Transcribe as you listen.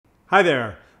Hi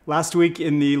there. Last week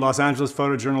in the Los Angeles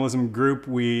Photojournalism group,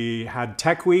 we had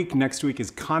Tech Week. Next week is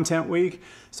Content Week.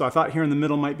 So I thought here in the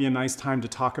middle might be a nice time to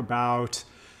talk about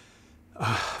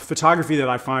photography that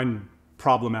I find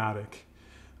problematic.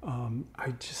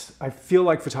 I feel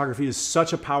like photography is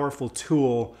such a powerful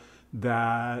tool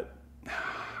that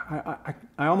I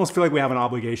almost feel like we have an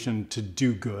obligation to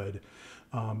do good,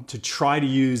 to try to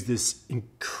use this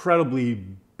incredibly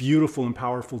beautiful and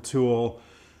powerful tool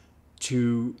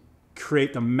to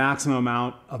create the maximum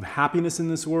amount of happiness in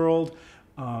this world,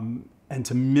 and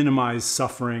to minimize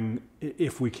suffering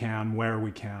if we can, where we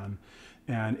can.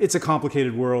 And it's a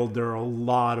complicated world. There are a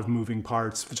lot of moving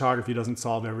parts. Photography doesn't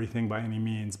solve everything by any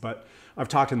means, but I've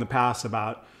talked in the past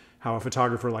about how a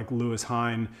photographer like Lewis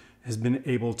Hine has been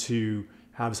able to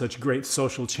have such great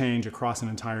social change across an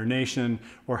entire nation,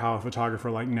 or how a photographer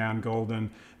like Nan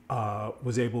Golden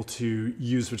was able to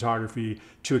use photography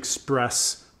to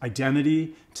express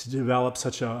identity, to develop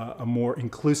such a more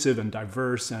inclusive and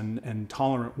diverse and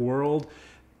tolerant world.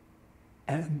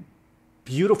 And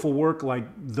beautiful work like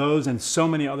those and so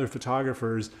many other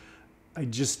photographers,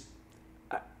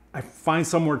 I find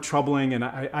somewhat troubling, and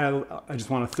I just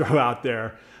want to throw out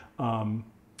there.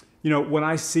 When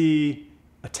I see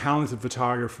a talented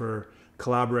photographer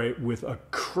collaborate with a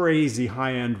crazy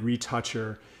high-end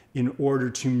retoucher in order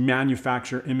to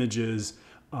manufacture images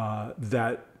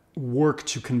that work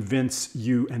to convince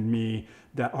you and me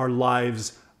that our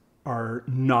lives are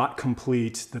not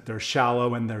complete, that they're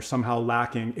shallow and they're somehow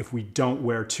lacking if we don't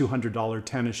wear $200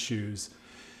 tennis shoes.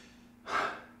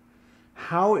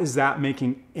 How is that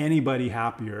making anybody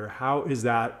happier? How is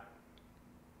that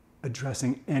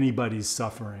addressing anybody's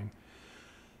suffering?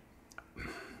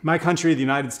 My country, the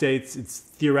United States, it's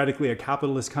theoretically a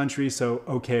capitalist country, so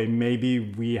okay, maybe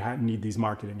we need these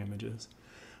marketing images.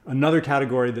 Another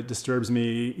category that disturbs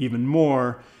me even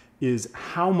more is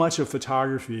how much of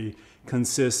photography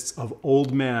consists of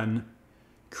old men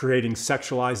creating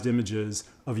sexualized images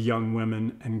of young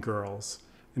women and girls.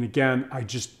 And again, I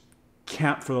just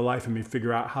can't for the life of me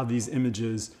figure out how these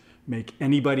images make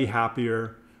anybody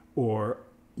happier or,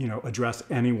 address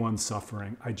anyone's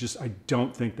suffering. I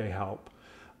don't think they help.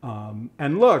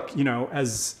 And look,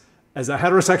 as a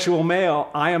heterosexual male,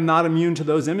 I am not immune to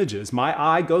those images. My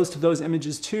eye goes to those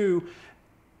images too,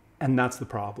 and that's the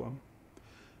problem.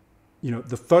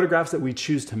 The photographs that we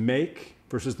choose to make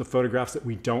versus the photographs that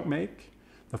we don't make,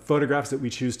 the photographs that we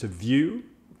choose to view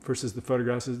versus the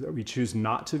photographs that we choose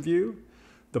not to view,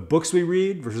 the books we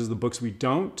read versus the books we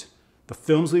don't, the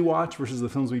films we watch versus the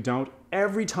films we don't.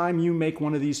 Every time you make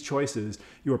one of these choices,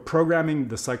 you are programming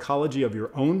the psychology of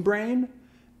your own brain,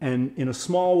 and in a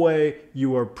small way,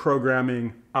 you are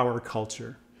programming our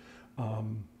culture.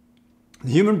 The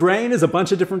human brain is a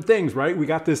bunch of different things, right? We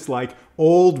got this like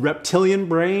old reptilian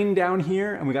brain down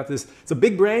here, and we got this, it's a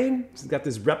big brain. It's got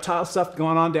this reptile stuff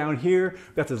going on down here.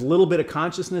 We've got this little bit of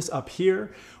consciousness up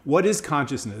here. What is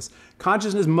consciousness?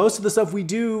 Consciousness, most of the stuff we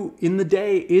do in the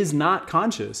day is not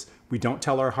conscious. We don't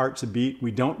tell our heart to beat. We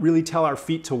don't really tell our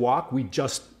feet to walk. We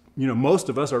just, most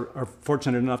of us are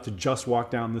fortunate enough to just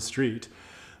walk down the street.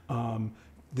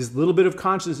 This little bit of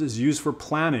consciousness is used for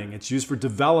planning. It's used for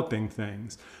developing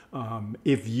things.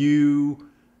 If you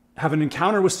have an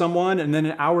encounter with someone and then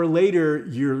an hour later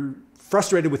you're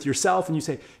frustrated with yourself and you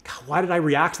say, God, why did I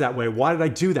react that way? Why did I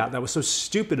do that? That was so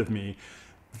stupid of me.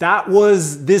 That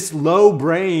was this low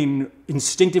brain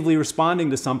instinctively responding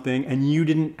to something, and you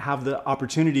didn't have the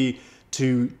opportunity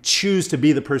to choose to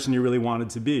be the person you really wanted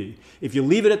to be. If you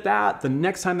leave it at that, the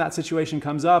next time that situation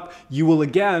comes up, you will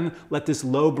again let this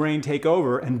low brain take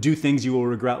over and do things you will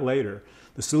regret later.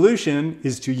 The solution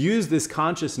is to use this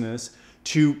consciousness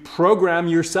to program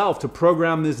yourself, to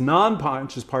program this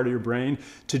non-conscious part of your brain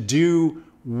to do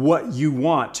what you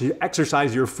want, to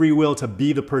exercise your free will to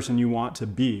be the person you want to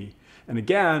be. And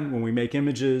again, when we make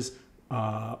images,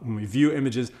 when we view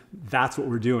images, that's what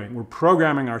we're doing. We're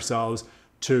programming ourselves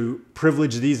to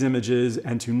privilege these images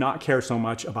and to not care so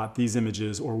much about these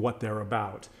images or what they're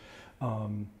about.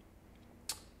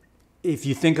 If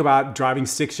you think about driving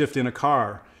stick shift in a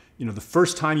car, the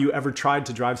first time you ever tried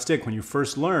to drive stick, when you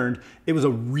first learned, it was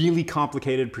a really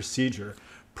complicated procedure.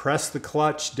 Press the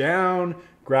clutch down,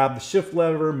 grab the shift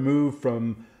lever, move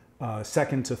from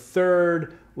second to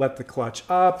third, let the clutch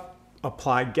up,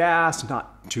 apply gas,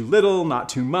 not too little, not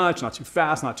too much, not too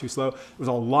fast, not too slow. It was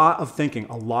a lot of thinking,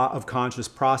 a lot of conscious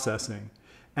processing.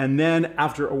 And then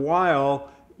after a while,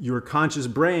 your conscious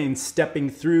brain stepping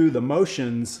through the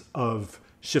motions of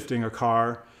shifting a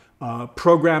car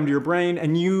programmed your brain,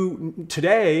 and you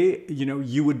today,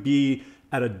 you would be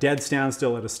at a dead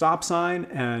standstill at a stop sign,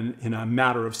 and in a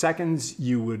matter of seconds,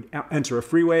 you would enter a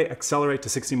freeway, accelerate to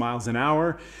 60 miles an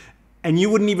hour, and you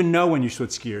wouldn't even know when you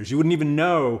switched gears. You wouldn't even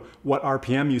know what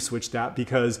RPM you switched at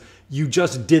because you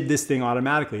just did this thing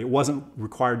automatically. It wasn't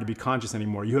required to be conscious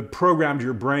anymore. You had programmed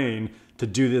your brain to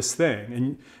do this thing.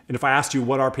 And if I asked you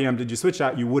what RPM did you switch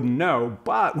at, you wouldn't know.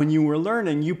 But when you were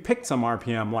learning, you picked some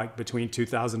RPM, like between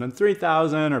 2,000 and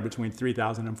 3,000 or between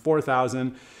 3,000 and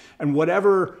 4,000. And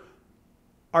whatever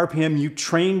RPM you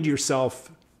trained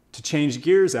yourself to change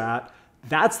gears at,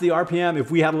 that's the RPM.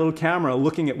 If we had a little camera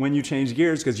looking at when you change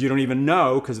gears, because you don't even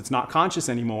know because it's not conscious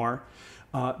anymore,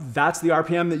 that's the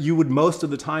RPM that you would most of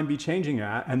the time be changing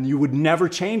at. And you would never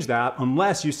change that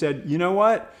unless you said, you know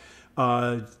what,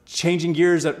 changing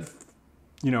gears at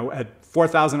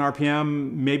 4,000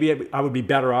 RPM, maybe I would be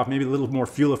better off, maybe a little more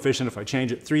fuel efficient if I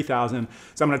change it 3,000.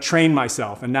 So I'm going to train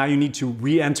myself. And now you need to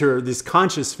re-enter this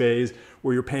conscious phase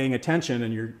where you're paying attention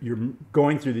and you're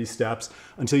going through these steps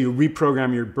until you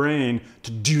reprogram your brain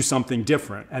to do something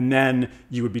different. And then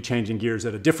you would be changing gears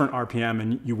at a different RPM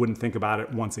and you wouldn't think about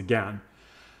it once again.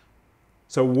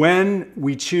 So when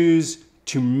we choose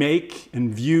to make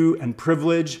and view and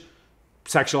privilege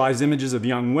sexualized images of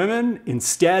young women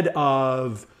instead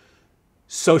of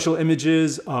social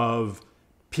images of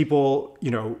people,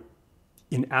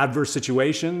 in adverse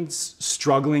situations,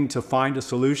 struggling to find a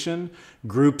solution,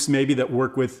 groups maybe that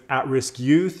work with at-risk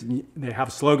youth, they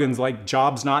have slogans like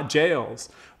jobs, not jails.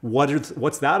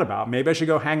 What's that about? Maybe I should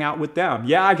go hang out with them.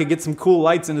 Yeah, I could get some cool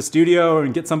lights in a studio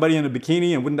and get somebody in a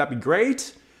bikini, and wouldn't that be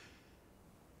great?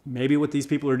 Maybe what these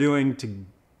people are doing to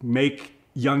make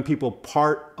young people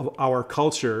part of our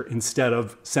culture instead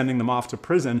of sending them off to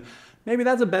prison, maybe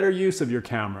that's a better use of your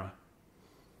camera.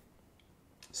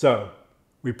 So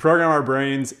we program our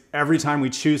brains every time we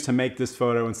choose to make this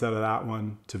photo instead of that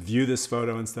one, to view this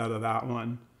photo instead of that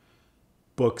one,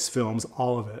 books, films,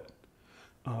 all of it.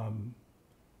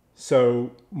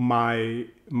 So my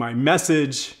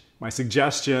message, my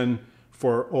suggestion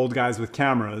for old guys with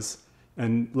cameras,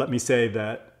 and let me say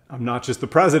that I'm not just the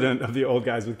president of the Old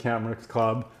Guys with Cameras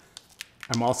Club,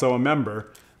 I'm also a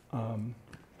member.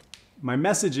 My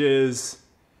message is,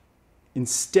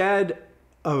 instead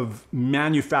of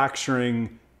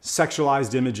manufacturing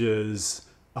sexualized images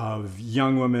of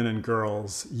young women and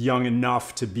girls young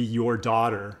enough to be your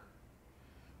daughter,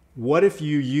 what if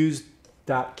you used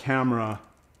that camera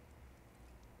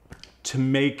to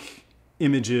make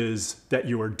images that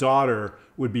your daughter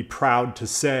would be proud to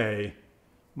say,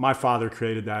 my father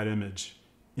created that image.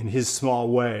 In his small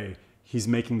way, he's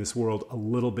making this world a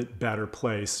little bit better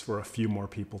place for a few more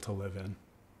people to live in.